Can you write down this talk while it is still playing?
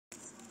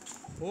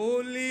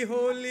Holy,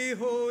 holy,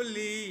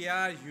 holy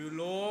are you,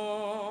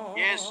 Lord.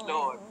 Yes,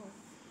 Lord.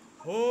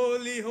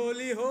 Holy,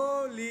 holy,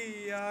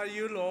 holy are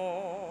you,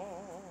 Lord.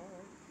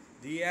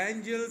 The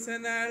angels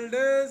and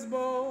elders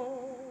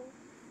bow,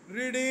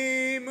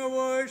 Redeemer,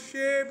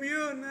 worship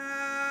you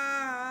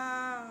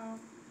now.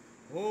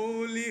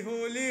 Holy,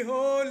 holy,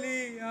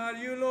 holy are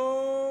you,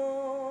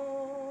 Lord.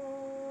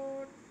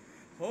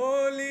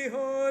 Holy,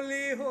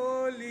 holy,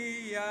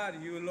 holy are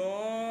you,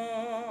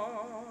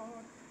 Lord.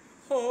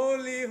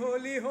 Holy,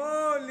 holy,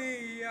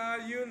 holy are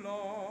you,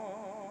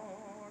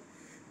 Lord.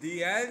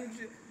 The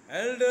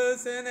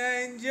elders and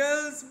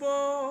angels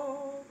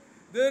bow,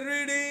 the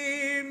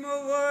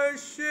Redeemer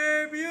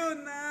worship you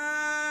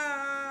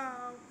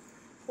now.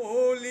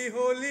 Holy,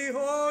 holy,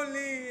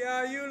 holy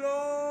are you,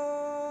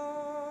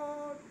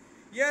 Lord.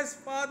 Yes,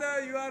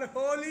 Father, you are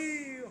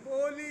holy,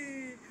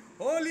 holy,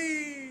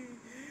 holy.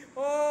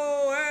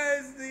 Oh,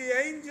 as the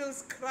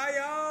angels cry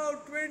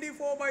out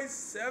 24 by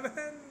 7,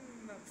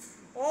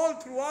 all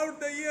throughout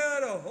the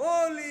year,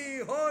 holy,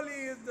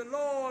 holy is the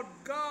Lord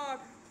God,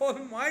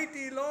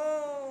 Almighty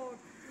Lord.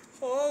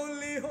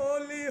 Holy,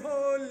 holy,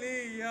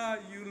 holy are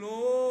you,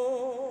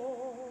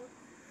 Lord.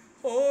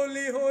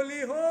 Holy,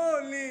 holy,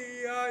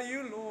 holy are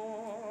you,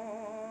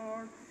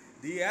 Lord.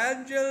 The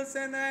angels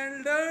and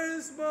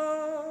elders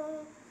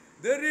bow,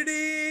 the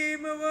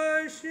Redeemer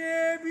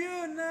worship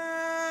you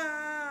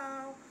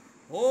now.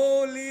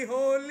 Holy,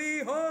 holy,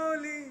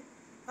 holy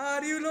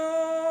are you,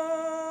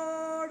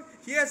 Lord.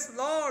 Yes,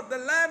 Lord, the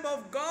Lamb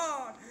of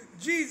God,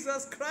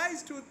 Jesus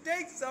Christ, who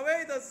takes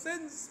away the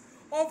sins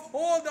of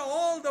all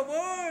the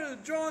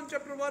world. John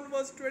chapter 1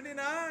 verse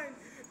 29.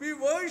 We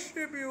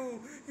worship you.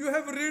 You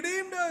have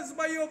redeemed us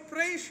by your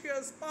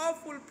precious,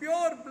 powerful,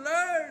 pure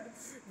blood.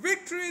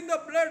 Victory in the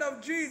blood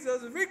of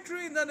Jesus.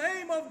 Victory in the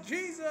name of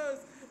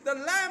Jesus. The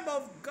Lamb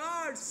of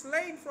God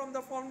slain from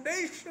the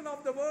foundation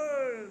of the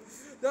world.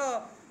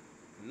 The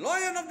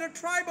Lion of the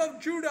tribe of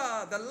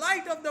Judah. The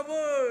light of the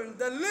world.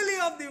 The lily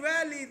of the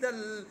valley.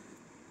 The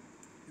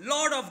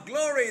Lord of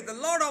glory, the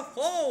Lord of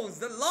hosts,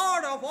 the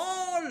Lord of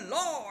all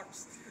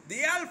lords,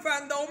 the Alpha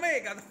and the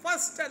Omega, the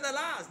first and the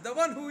last, the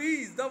one who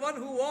is, the one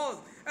who was,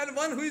 and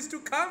one who is to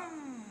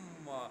come.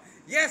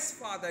 Yes,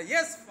 Father,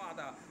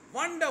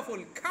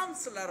 wonderful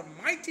Counselor,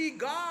 mighty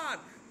God,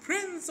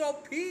 Prince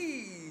of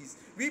Peace.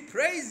 We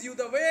praise you,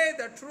 the way,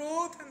 the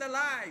truth, and the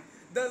life,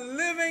 the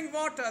living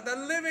water, the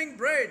living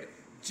bread.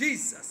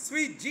 Jesus,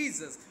 sweet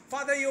Jesus.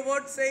 Father, your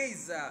word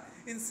says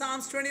in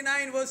Psalms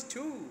 29 verse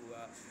 2,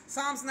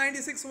 Psalms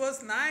 96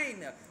 verse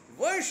 9,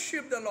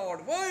 worship the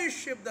Lord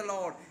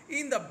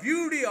in the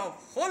beauty of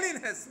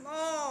holiness,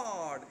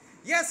 Lord.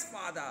 Yes,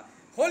 Father,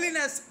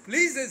 holiness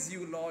pleases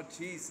you, Lord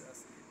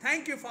Jesus.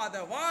 Thank you,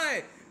 Father.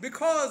 Why?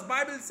 Because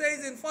Bible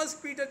says in 1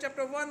 Peter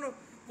chapter 1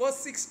 verse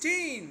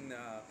 16,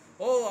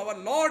 our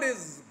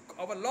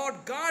Lord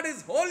God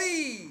is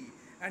holy,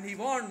 and He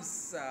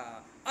wants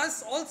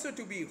us also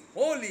to be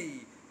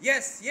holy.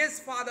 Yes,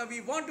 Father, we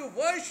want to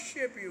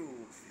worship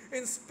you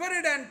in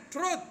spirit and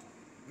truth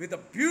with the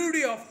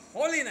beauty of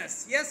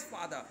holiness. Yes,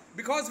 Father,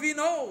 because we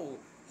know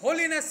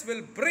holiness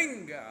will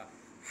bring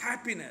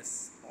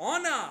happiness,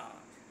 honor,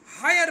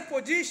 higher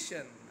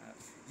position.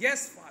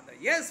 Yes,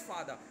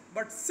 Father,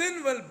 but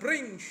sin will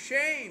bring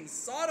shame,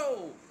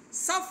 sorrow,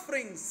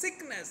 suffering,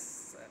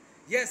 sickness.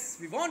 Yes,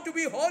 we want to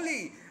be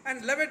holy.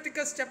 And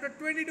Leviticus chapter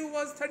 22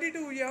 verse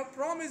 32, you have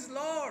promised,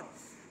 Lord,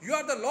 you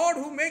are the Lord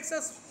who makes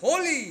us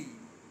holy.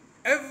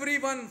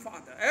 Everyone,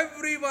 Father,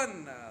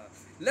 everyone,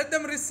 let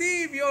them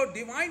receive your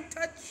divine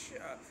touch,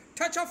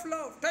 touch of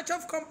love, touch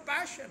of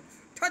compassion,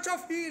 touch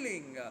of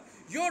healing,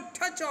 your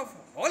touch of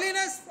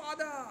holiness,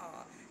 Father.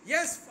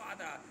 Yes,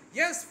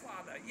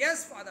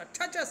 Father,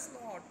 touch us,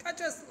 Lord,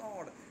 touch us,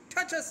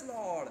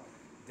 Lord.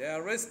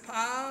 There is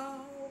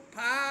power,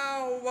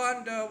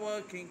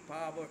 wonder-working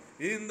power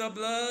in the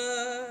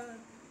blood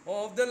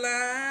of the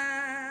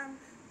Lamb.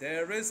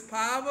 There is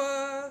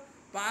power,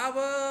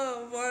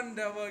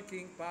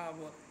 wonder-working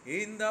power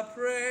in the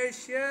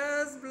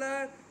precious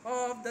blood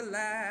of the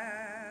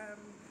Lamb.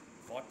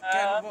 What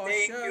can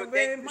wash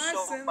away my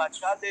so sin? much.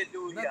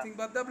 Hallelujah. Nothing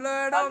but the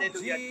blood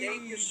Hallelujah. of Jesus.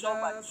 Thank you so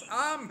much.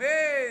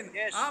 Amen.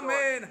 Yes,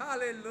 Amen. Lord.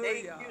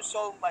 Hallelujah. Thank you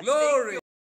so much. Glory. Thank you.